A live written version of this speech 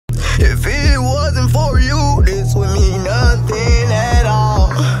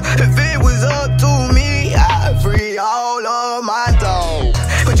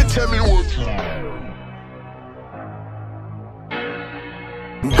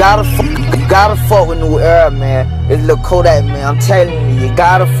gotta fuck with New Era, man. It's Lil Kodak, man. I'm telling you, you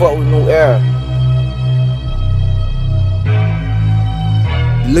gotta fuck with New Era.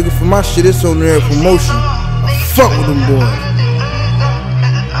 Looking for my shit, it's on NewEraPromotion. Fuck with them boys.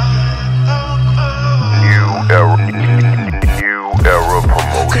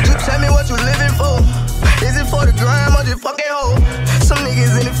 NewEraPromotion. Could you tell me what you living for? Is it for the gram or just fucking hoe? Some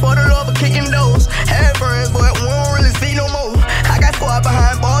niggas in it for the love of kicking doors. Had friends, but we don't really see no more. I got squad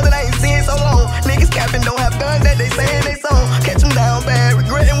behind bars that I ain't seen so long. Niggas capping don't have guns that they saying they song. Catch them down bad,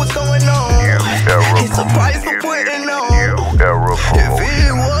 regretting what's going on. It's a price for putting on. If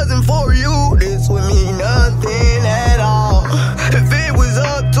it wasn't for you, this would mean nothing at all. If it was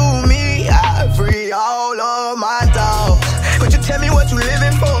up to me, I'd free all of my dogs. But you tell me what you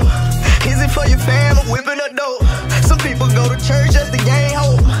living for? Is it for your fam or whipping a dope? Some people go to church just to gain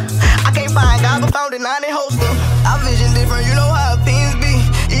hope. I can't find God but found it, I host them. I vision different, you know how things be.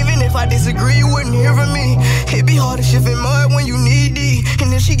 Even if I disagree, you wouldn't hear from me. It be hard to shift in mud when you need D.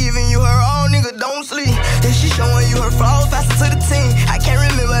 And if she giving you her all, nigga, don't sleep. If she showing you her flaws, pass it to the team. I can't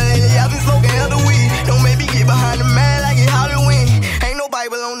remember lately, I've been smoking other weed. Don't make me get behind the man like it's Halloween. Ain't no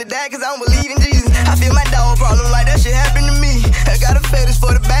Bible on the dad cause I don't believe in Jesus. I feel my dog problem like that shit happened to me. I got a fetish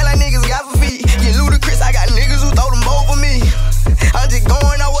for the bag like niggas got for feet. Get ludicrous, I got niggas who throw them both for me. I'm just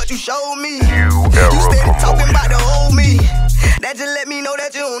going on what you showed me. You steady talking about the old me. That just let me know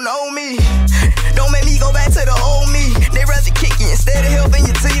that you don't know me. Don't make me go back to the old me. They rather kick you instead of helping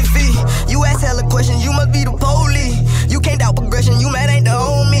you to your feet. You ask hella questions, you must be the police. You can't doubt progression, you mad ain't the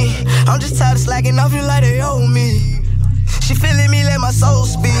homie. I'm just tired of slacking off you like they owe me. She feeling me, let my soul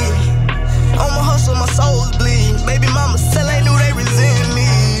speak. On my hustle, my soul's bleed. Baby mama tell they knew they resent me.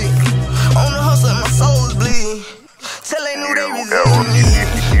 On the hustle, my soul's bleed. Tell they knew they resent me.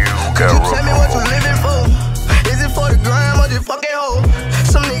 Could you tell me what you living for? Is it for the gram or just fucking hoe?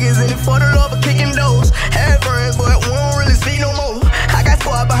 Some niggas in it for the love of kicking doors. Had friends, but we don't really see no more. I got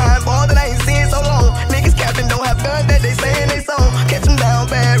squad behind bars that I ain't seen so long. Niggas capping don't have guns that they saying they song. Catch them down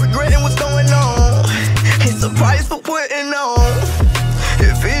bad, regretting what's going on. It's a price for putting on.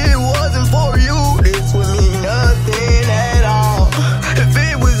 If it wasn't for you, this would mean nothing at all. If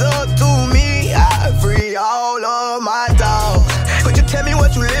it was up to me, I'd free all of my dogs. But you tell me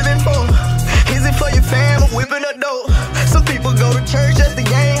what you living for? Is it for your fam or whipping a dope? Some people go to church just to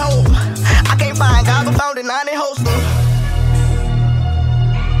gain hope. I can't find God but found it, I host them.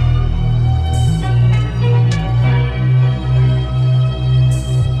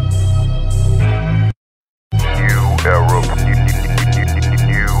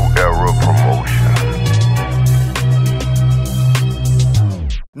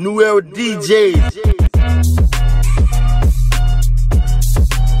 New Era DJs.